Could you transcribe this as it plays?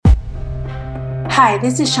Hi,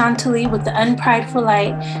 this is Chantalee with the Unprideful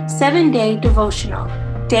Light 7-Day Devotional.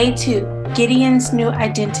 Day 2, Gideon's New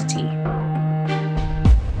Identity.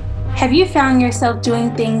 Have you found yourself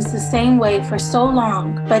doing things the same way for so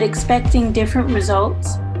long, but expecting different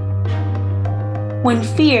results? When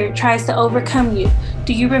fear tries to overcome you,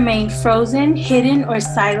 do you remain frozen, hidden, or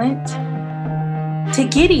silent? To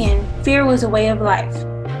Gideon, fear was a way of life.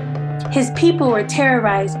 His people were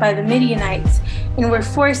terrorized by the Midianites and were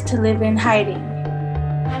forced to live in hiding.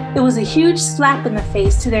 It was a huge slap in the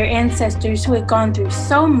face to their ancestors who had gone through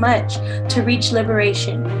so much to reach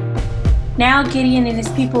liberation. Now Gideon and his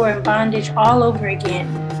people were in bondage all over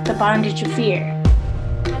again, the bondage of fear.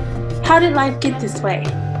 How did life get this way?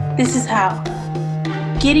 This is how.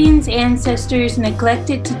 Gideon's ancestors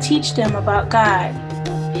neglected to teach them about God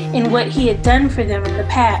and what He had done for them in the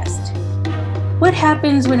past. What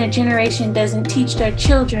happens when a generation doesn't teach their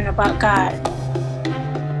children about God?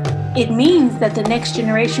 It means that the next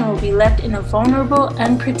generation will be left in a vulnerable,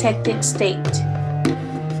 unprotected state.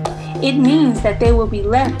 It means that they will be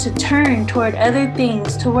left to turn toward other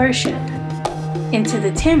things to worship. And to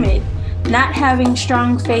the timid, not having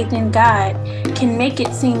strong faith in God can make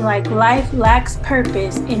it seem like life lacks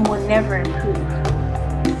purpose and will never improve.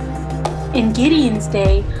 In Gideon's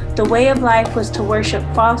day, the way of life was to worship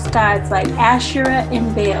false gods like Asherah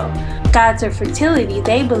and Baal, gods of fertility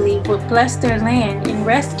they believed would bless their land and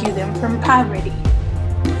rescue them from poverty.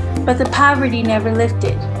 But the poverty never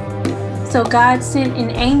lifted. So God sent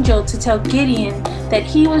an angel to tell Gideon that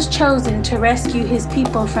he was chosen to rescue his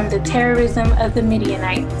people from the terrorism of the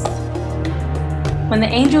Midianites. When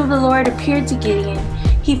the angel of the Lord appeared to Gideon,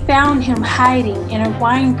 he found him hiding in a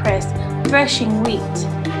winepress threshing wheat.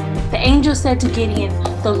 The angel said to Gideon,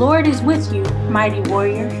 "The Lord is with you, mighty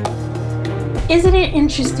warrior." Isn't it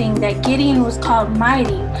interesting that Gideon was called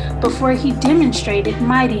mighty before he demonstrated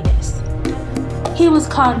mightiness? He was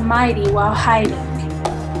called mighty while hiding.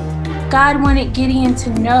 God wanted Gideon to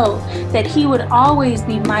know that he would always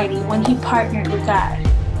be mighty when he partnered with God.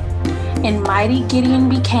 And mighty Gideon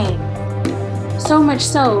became. So much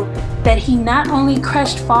so that he not only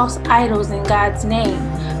crushed false idols in God's name,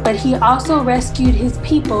 but he also rescued his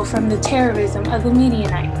people from the terrorism of the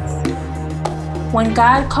Midianites. When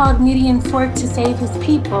God called Midian forth to save his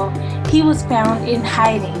people, he was found in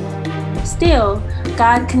hiding. Still,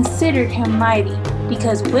 God considered him mighty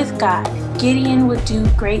because with God, Gideon would do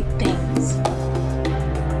great things.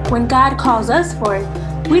 When God calls us forth,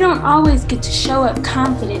 we don't always get to show up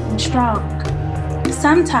confident and strong.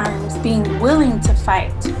 Sometimes being willing to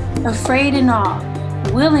fight, afraid and all,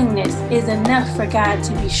 willingness is enough for God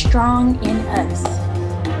to be strong in us.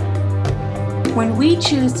 When we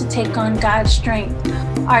choose to take on God's strength,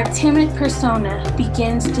 our timid persona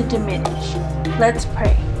begins to diminish. Let's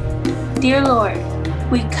pray. Dear Lord,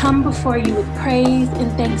 we come before you with praise and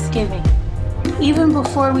thanksgiving. Even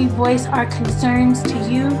before we voice our concerns to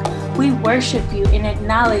you, we worship you and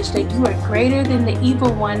acknowledge that you are greater than the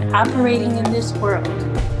evil one operating in this world.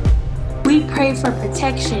 We pray for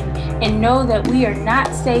protection and know that we are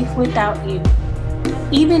not safe without you.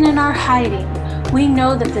 Even in our hiding, we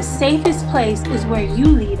know that the safest place is where you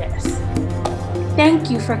lead us.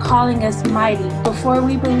 Thank you for calling us mighty before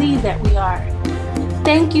we believe that we are.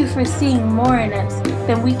 Thank you for seeing more in us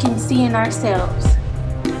than we can see in ourselves.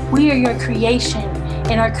 We are your creation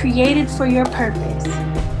and are created for your purpose.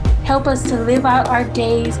 Help us to live out our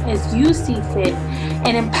days as you see fit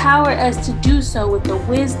and empower us to do so with the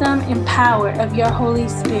wisdom and power of your Holy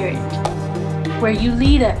Spirit. Where you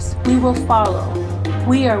lead us, we will follow.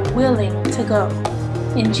 We are willing to go.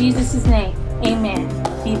 In Jesus' name, amen.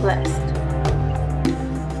 Be blessed.